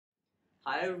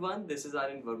Hi everyone, this is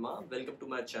Aryan Verma. Welcome to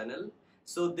my channel.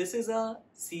 So this is a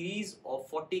series of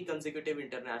 40 consecutive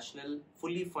international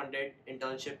fully funded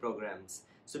internship programs.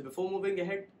 So before moving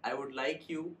ahead, I would like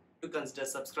you to consider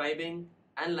subscribing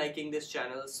and liking this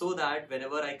channel so that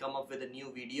whenever I come up with a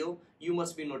new video, you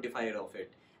must be notified of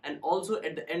it. And also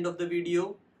at the end of the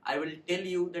video, I will tell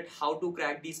you that how to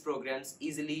crack these programs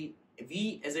easily.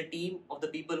 We as a team of the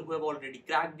people who have already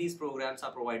cracked these programs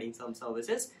are providing some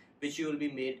services which you will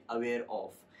be made aware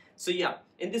of. So yeah,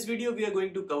 in this video we are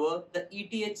going to cover the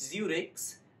ETH Zurich,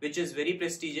 which is very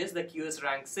prestigious, the QS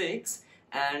rank 6,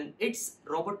 and its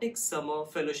Robotics Summer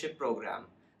Fellowship Program.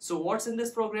 So what's in this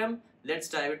program? Let's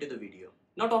dive into the video.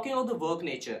 Now talking about the work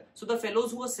nature, so the fellows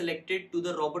who are selected to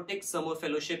the Robotics Summer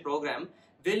Fellowship Program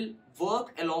will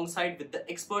work alongside with the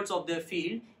experts of their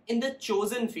field in the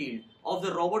chosen field of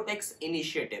the robotics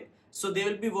initiative. So they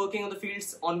will be working on the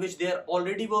fields on which they are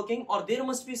already working, or there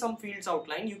must be some fields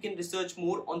outlined. You can research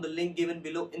more on the link given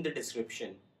below in the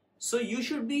description. So you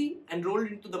should be enrolled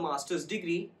into the master's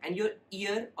degree, and your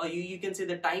year, or you can say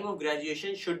the time of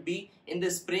graduation, should be in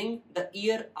the spring, the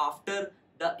year after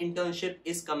the internship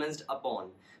is commenced upon.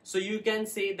 So you can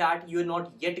say that you are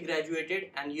not yet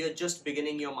graduated and you are just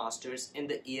beginning your master's in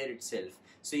the year itself.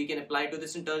 So you can apply to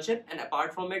this internship, and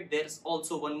apart from it, there's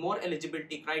also one more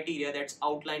eligibility criteria that's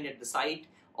outlined at the site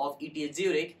of ETH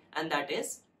Zurich, and that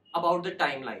is about the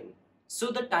timeline.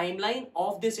 So the timeline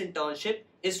of this internship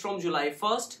is from July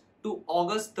 1st to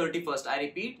August 31st. I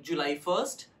repeat, July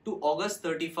 1st to August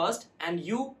 31st, and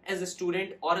you as a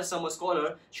student or a summer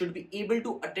scholar should be able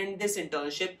to attend this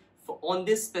internship on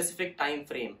this specific time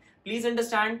frame. Please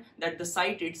understand that the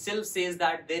site itself says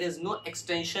that there is no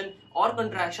extension or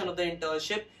contraction of the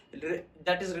internship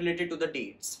that is related to the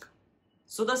dates.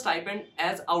 So the stipend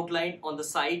as outlined on the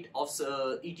site of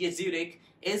ETH Zurich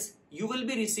is you will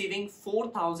be receiving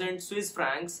 4,000 Swiss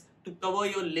francs to cover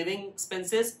your living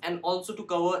expenses and also to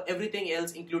cover everything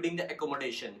else including the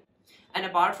accommodation. And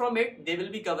apart from it, they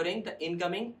will be covering the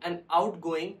incoming and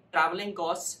outgoing traveling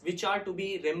costs which are to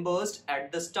be reimbursed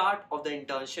at the start of the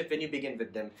internship when you begin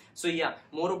with them. So yeah,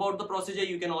 more about the procedure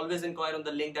you can always inquire on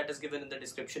the link that is given in the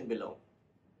description below.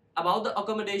 About the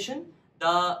accommodation,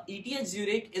 the ETH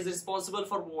Zurich is responsible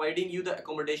for providing you the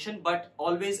accommodation, but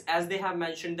always, as they have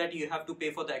mentioned, that you have to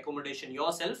pay for the accommodation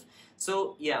yourself.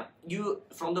 So yeah, you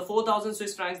from the 4,000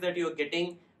 Swiss francs that you are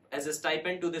getting as a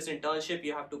stipend to this internship,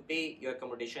 you have to pay your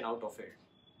accommodation out of it.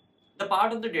 The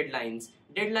part of the deadlines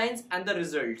and the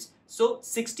results. So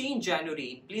 16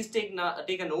 January, please take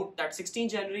a note that 16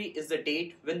 January is the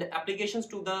date when the applications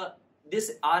to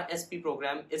this RSP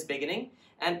program is beginning,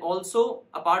 and also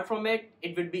apart from it,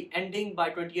 it will be ending by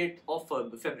 28th of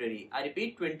February. I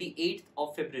repeat, 28th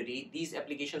of February, these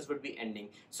applications would be ending.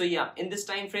 So yeah, in this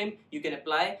time frame, you can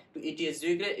apply to ETH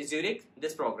Zurich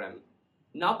this program.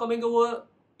 Now coming over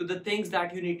to the things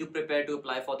that you need to prepare to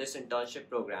apply for this internship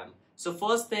program. So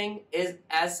first thing is,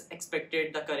 as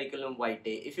expected, the curriculum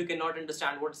vitae. If you cannot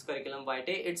understand what is curriculum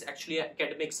vitae, it's actually an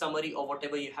academic summary of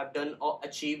whatever you have done or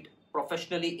achieved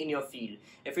professionally in your field.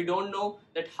 If you don't know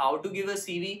that how to give a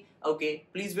CV, okay,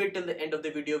 please wait till the end of the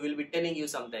video. We'll be telling you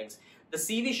some things. The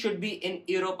CV should be in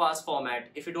Europass format.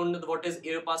 If you don't know what is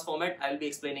Europass format, I'll be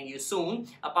explaining you soon.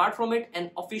 Apart from it,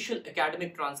 an official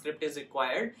academic transcript is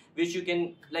required, which you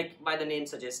can, like by the name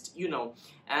suggests, you know.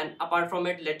 And apart from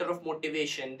it, letter of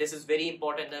motivation. This is very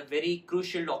important, a very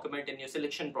crucial document in your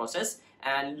selection process.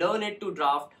 And learn it to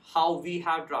draft how we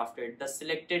have drafted the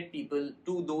selected people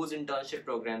to those internship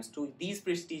programs, to these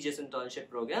prestigious internship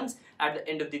programs at the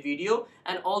end of the video.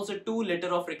 And also 2 letter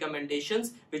of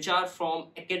recommendations which are from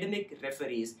academic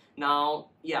referees. Now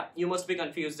yeah, you must be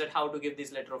confused at how to give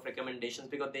these letter of recommendations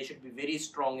because they should be very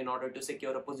strong in order to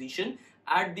secure a position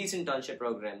at these internship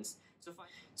programs.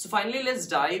 So finally, let's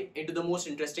dive into the most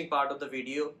interesting part of the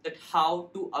video, that how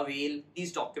to avail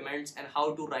these documents and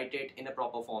how to write it in a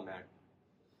proper format.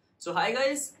 So hi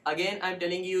guys, again I'm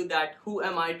telling you that who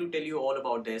am I to tell you all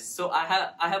about this. So I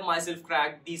have myself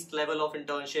cracked these level of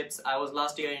internships. I was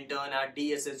last year intern at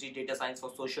DSSG Data Science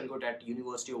for Social Good at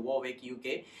University of Warwick,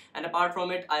 UK, and apart from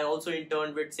it I also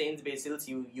interned with Saint Basil's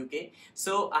UK.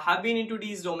 So I have been into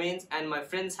these domains, and my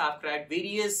friends have cracked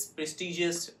various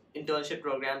prestigious internship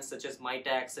programs such as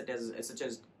MyTax, such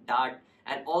as DAD,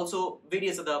 and also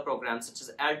various other programs such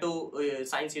as Alto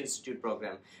Science Institute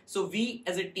program. So we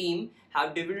as a team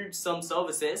have developed some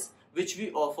services which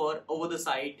we offer over the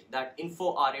site, that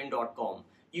Infoaryan.com.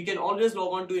 You can always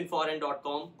log on to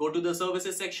Infoaryan.com, go to the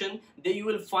services section. There you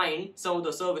will find some of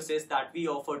the services that we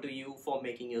offer to you for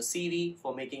making your CV,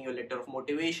 for making your letter of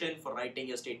motivation, for writing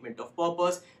your statement of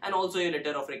purpose, and also your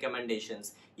letter of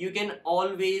recommendations. You can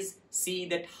always see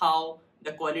that how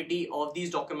the quality of these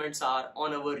documents are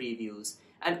on our reviews.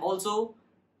 And also,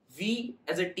 we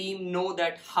as a team know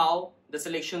that how the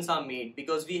selections are made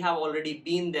because we have already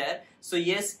been there. So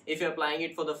yes, if you're applying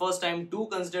it for the first time, do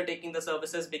consider taking the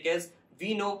services because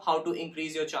we know how to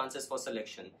increase your chances for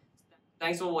selection.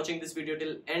 Thanks for watching this video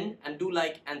till end, and do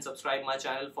like and subscribe my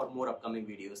channel for more upcoming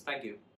videos. Thank you.